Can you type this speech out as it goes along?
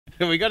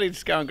we got to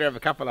just go and grab a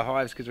couple of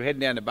hives because we're heading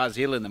down to Buzz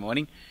Hill in the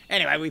morning.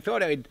 Anyway, we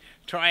thought I'd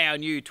try our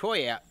new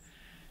toy out,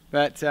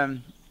 but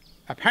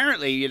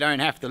apparently you don't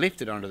have to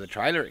lift it onto the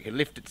trailer; it can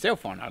lift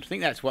itself on. I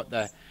think that's what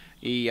the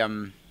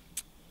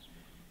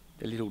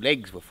little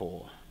legs were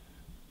for.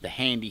 The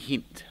handy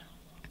hint.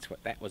 That's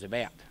what that was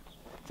about.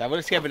 So we'll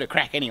just give it a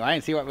crack anyway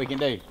and see what we can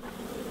do.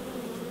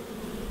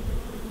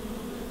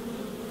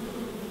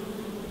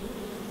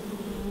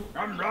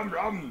 Rum, rum,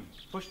 rum.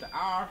 Push the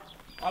R.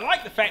 I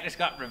like the fact it's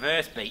got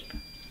reverse beep.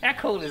 How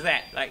cool is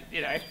that? Like,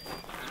 you know,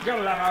 you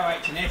gotta love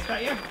OH&S,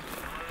 don't you?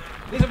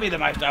 This will be the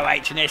most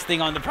OH&S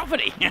thing on the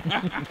property. Look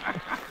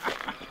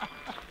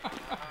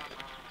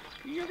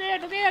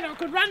out, I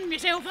could run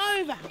myself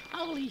over.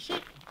 Holy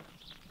shit.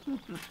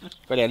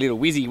 Got our little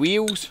whizzy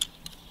wheels.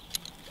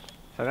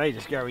 So they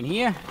just go in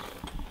here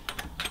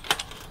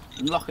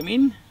and lock them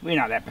in. We're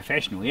not that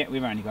professional yet,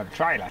 we've only got a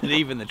trailer. And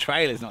even the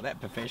trailer's not that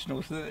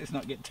professional, so let's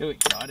not get too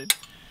excited.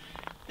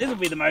 This will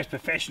be the most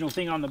professional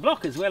thing on the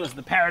block, as well as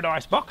the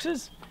Paradise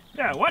boxes.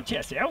 Go watch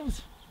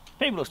yourselves.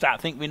 People will start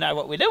thinking we know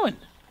what we're doing.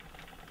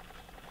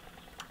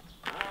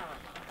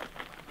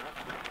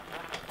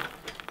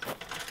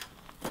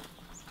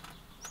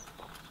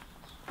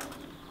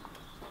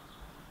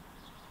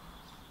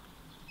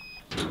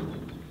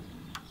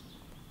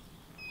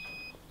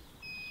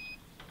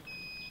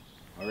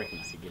 I reckon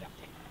I could get up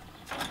there.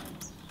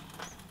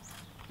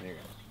 There you go.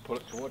 Pull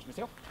it towards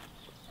myself.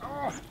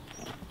 Oh,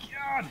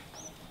 God!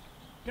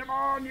 Come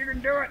on, you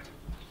can do it!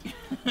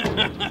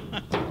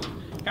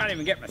 Can't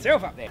even get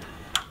myself up there.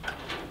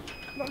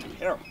 Bloody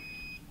hell.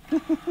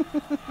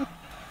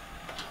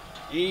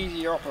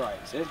 Easy to operate,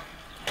 said.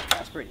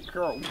 That's pretty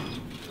cool.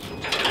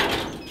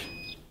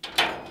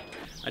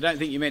 I don't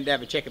think you meant to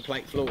have a checker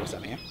plate floor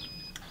somehow.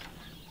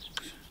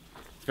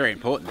 It's very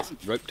important,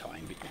 this rope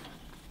tying bit.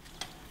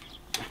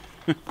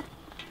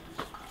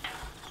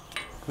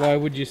 Why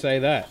would you say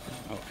that?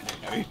 Oh,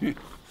 I don't know.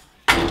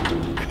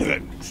 Because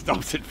it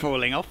stops it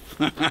falling off.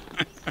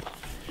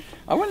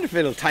 I wonder if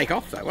it'll take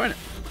off though, won't it?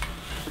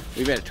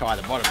 We better tie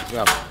the bottom as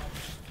well.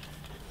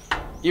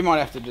 You might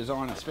have to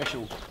design a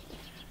special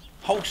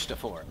holster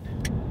for it.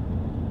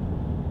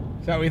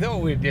 So we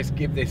thought we'd just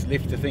give this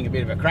lifter thing a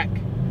bit of a crack.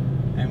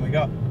 And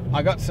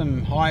I got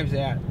some hives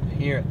out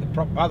here at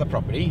the other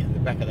property, at the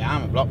back of the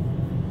armour block,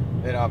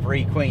 that I've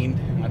requeened.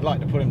 I'd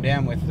like to put them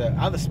down with the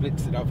other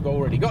splits that I've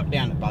already got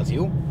down at Buzz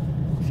Hill.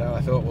 So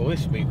I thought, well,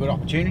 this would be a good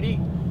opportunity.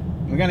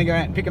 We're going to go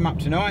out and pick them up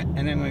tonight,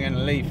 and then we're going to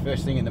leave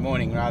first thing in the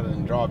morning rather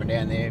than driving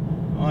down there.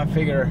 I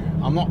figure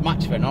I'm not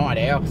much of a night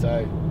owl,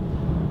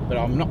 but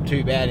I'm not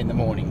too bad in the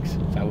mornings,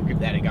 so we'll give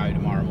that a go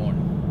tomorrow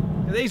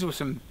morning. So these were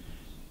some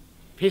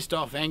pissed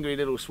off, angry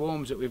little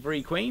swarms that we've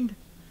requeened,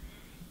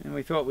 and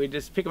we thought we'd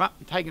just pick them up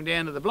and take them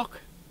down to the block,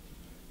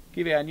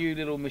 give our new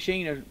little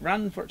machine a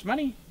run for its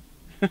money,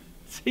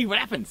 see what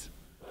happens.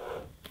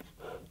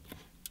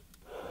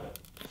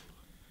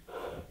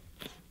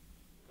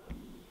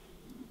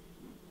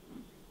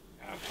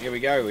 Here we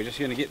go, we're just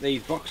going to get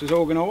these boxes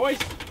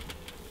organised,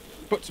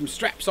 put some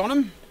straps on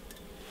them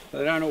so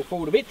they don't all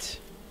fall to bits,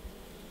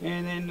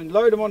 and then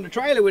load them on the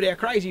trailer with our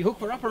crazy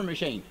hooker-upper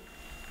machine.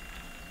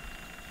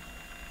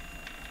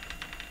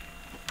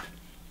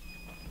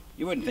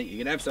 You wouldn't think you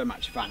could have so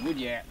much fun, would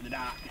you, out in the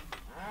dark?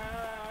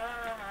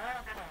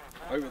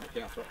 Over the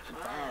couch rocks and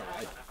far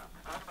away.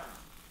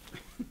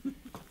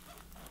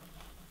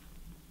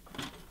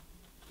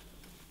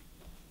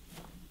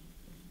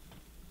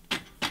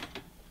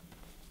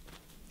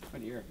 What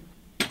do you reckon?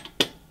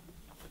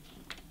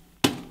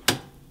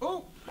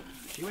 Oh!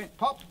 She went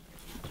pop!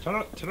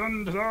 Ta-da, ta-da,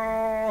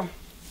 ta-da.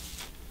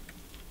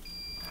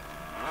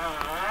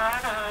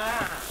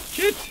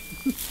 Shit!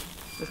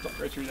 Let's not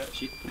go through that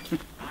shit.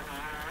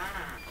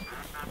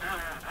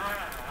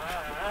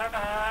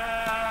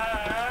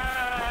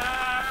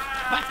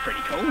 That's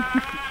pretty cool.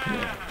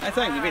 Yeah. That's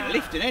only a bit of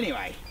lifting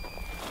anyway.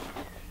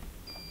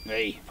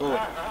 Hey,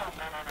 forward.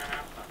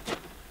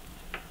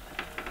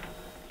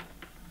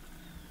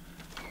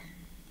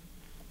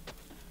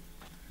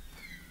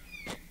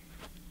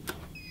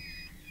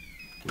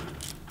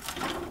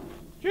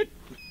 Shit!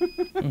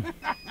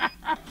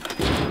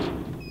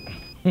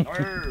 Oh,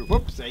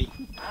 whoopsie.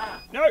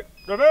 No,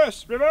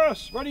 reverse,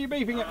 reverse. What are you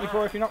beeping at me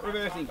for if you're not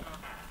reversing?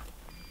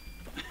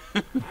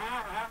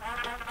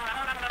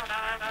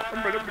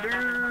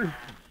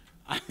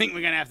 I think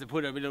we're going to have to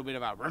put a little bit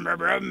of a rum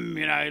rum rum,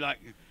 you know, like,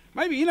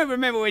 maybe, you know,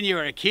 remember when you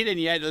were a kid and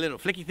you had the little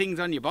flicky things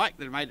on your bike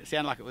that made it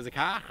sound like it was a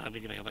car? I wonder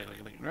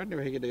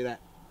if you could do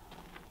that.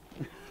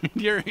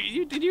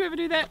 Did you ever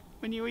do that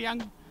when you were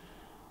young?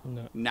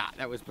 No. Nah,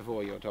 that was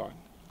before your time.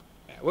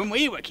 When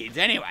we were kids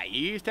anyway,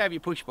 you used to have your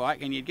push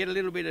bike and you'd get a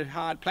little bit of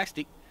hard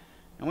plastic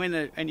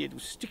and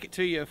you'd stick it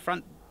to your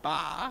front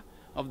bar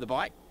of the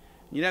bike.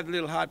 You'd have the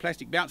little hard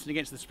plastic bouncing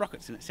against the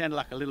sprockets and it sounded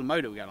like a little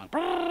motor going like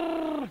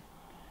brrrr.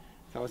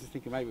 So I was just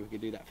thinking maybe we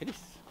could do that for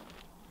this.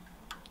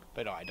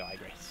 But I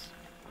digress.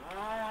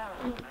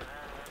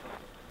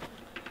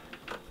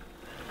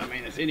 I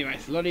mean, anyway,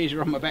 it's a lot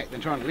easier on my back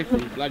than trying to lift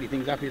these bloody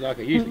things up here like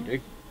I usually do.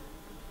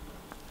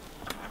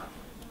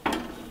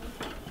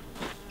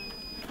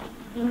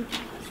 Anyway,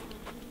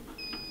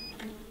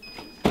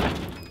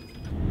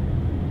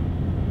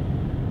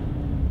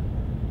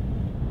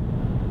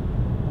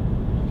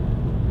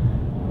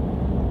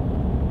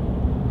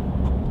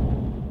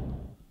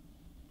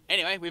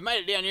 we've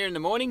made it down here in the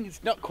morning.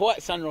 It's not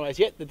quite sunrise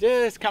yet. They're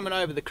just coming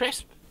over the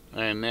crest.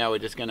 And now we're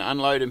just going to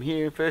unload them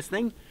here first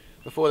thing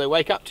before they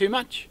wake up too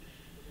much,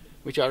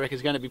 which I reckon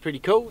is going to be pretty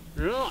cool.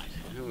 Right,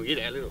 and we'll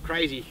get our little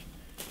crazy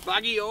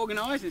buggy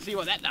organised and see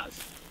what that does.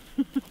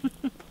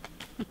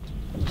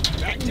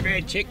 Back to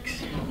bed,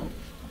 chicks.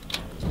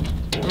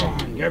 Go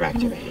on, go back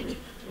to bed.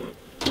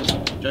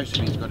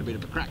 Josephine's got a bit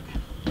of a crack.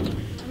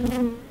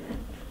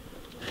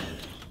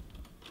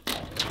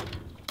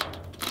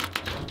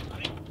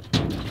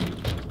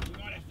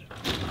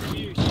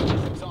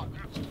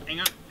 Hang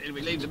on, it'll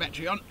be leave the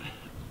battery on.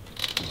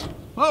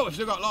 Oh, we've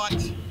still got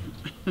lights.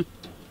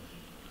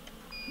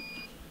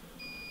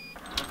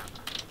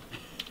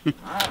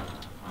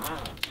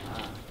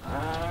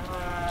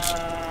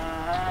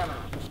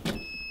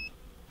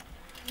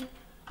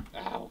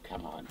 Oh,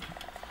 come on.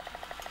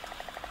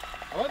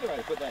 I like the way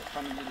to put that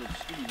funny little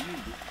skinny U bit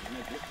to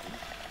make it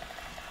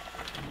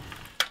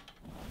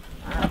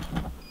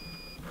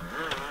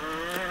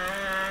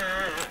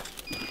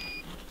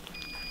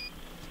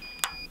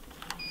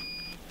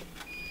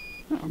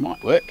That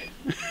might work.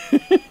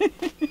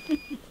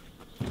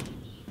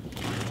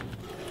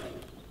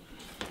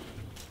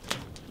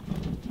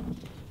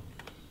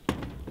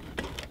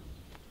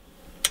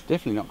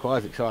 Definitely not quite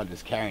as excited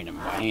as carrying them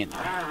by hand.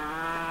 I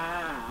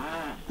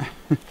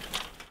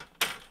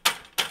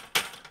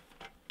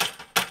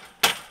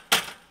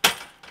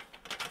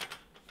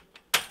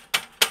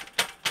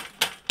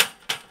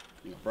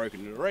think I've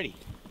broken it already.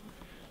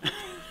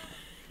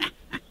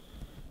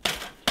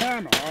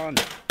 Come on.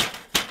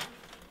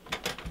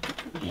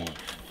 Yeah,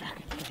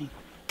 fucking thing.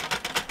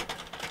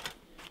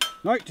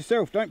 Note to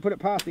self, don't put it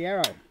past the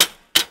arrow.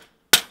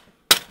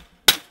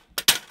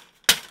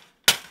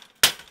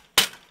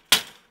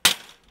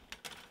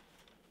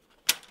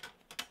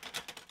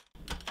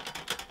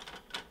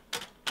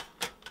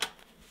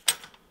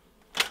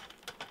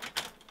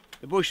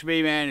 The bush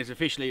bee man is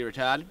officially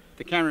retarded.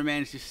 The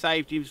cameraman's just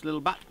saved his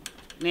little butt.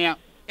 Now,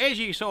 as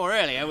you saw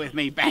earlier with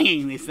me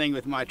banging this thing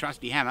with my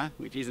trusty hammer,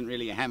 which isn't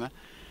really a hammer,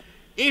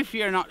 if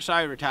you're not so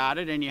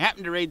retarded and you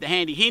happen to read the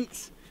handy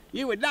hints,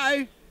 you would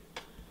know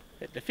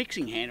that the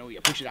fixing handle,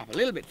 you push it up a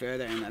little bit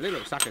further and the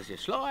little suckers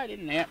just slide in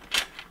and out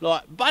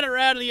like butter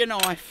out of your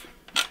knife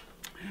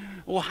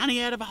or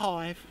honey out of a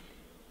hive.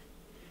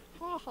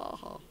 Ha ha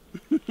ha.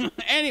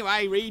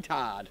 Anyway,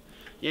 retard.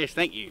 Yes,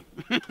 thank you.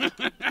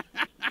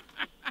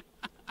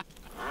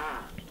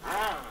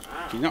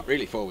 She's not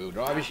really four-wheel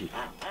drive, is she?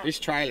 This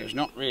trailer is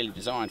not really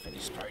designed for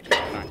this project,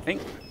 I don't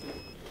think.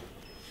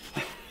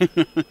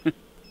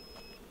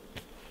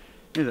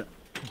 Is it?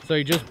 So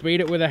you just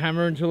beat it with a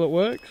hammer until it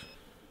works?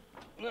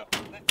 Well,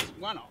 that's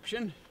one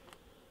option.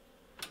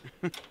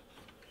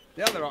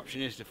 The other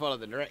option is to follow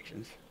the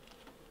directions.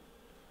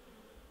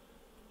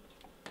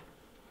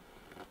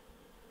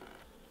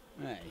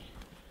 Hey,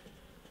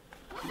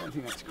 I don't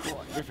think that's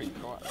quite gripping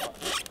quite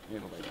right.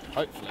 It'll be,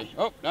 hopefully.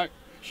 Oh, no,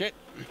 shit.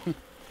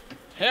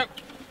 Help!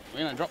 We're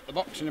going to drop the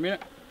box in a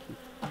minute.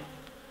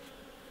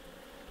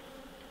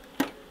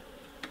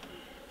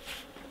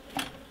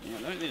 Yeah,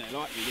 I don't think they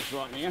like me just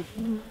right now.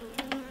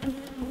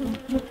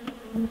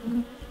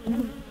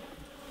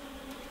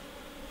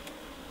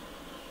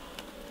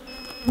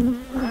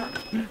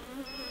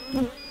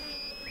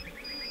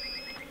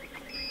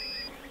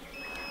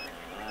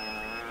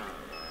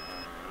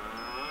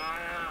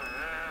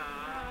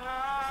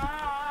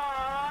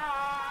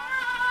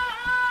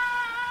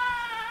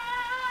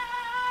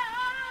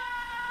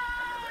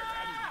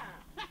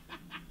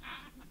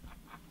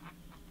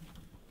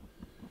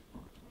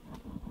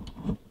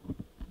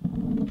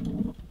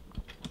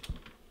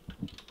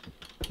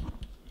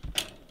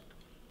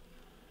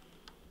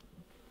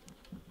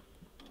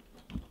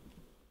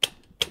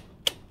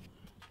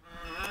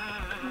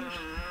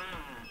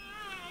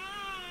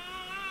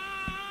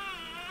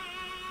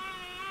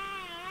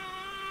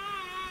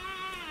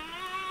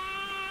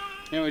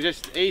 It was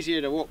just easier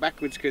to walk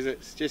backwards because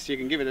it's just, you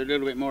can give it a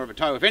little bit more of a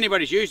tow. If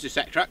anybody's used a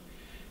sack truck,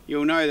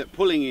 you'll know that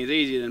pulling is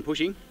easier than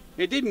pushing.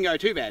 It didn't go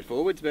too bad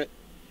forwards, but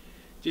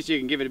just you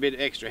can give it a bit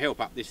of extra help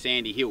up this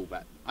sandy hill.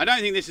 But I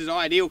don't think this is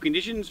ideal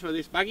conditions for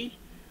this buggy.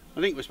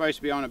 I think we're supposed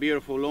to be on a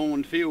beautiful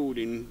lawn field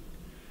in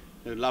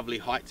the lovely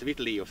heights of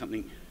Italy or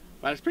something.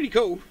 But it's pretty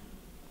cool.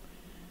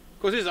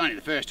 Of course, this is only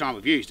the first time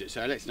we've used it,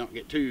 so let's not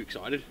get too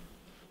excited.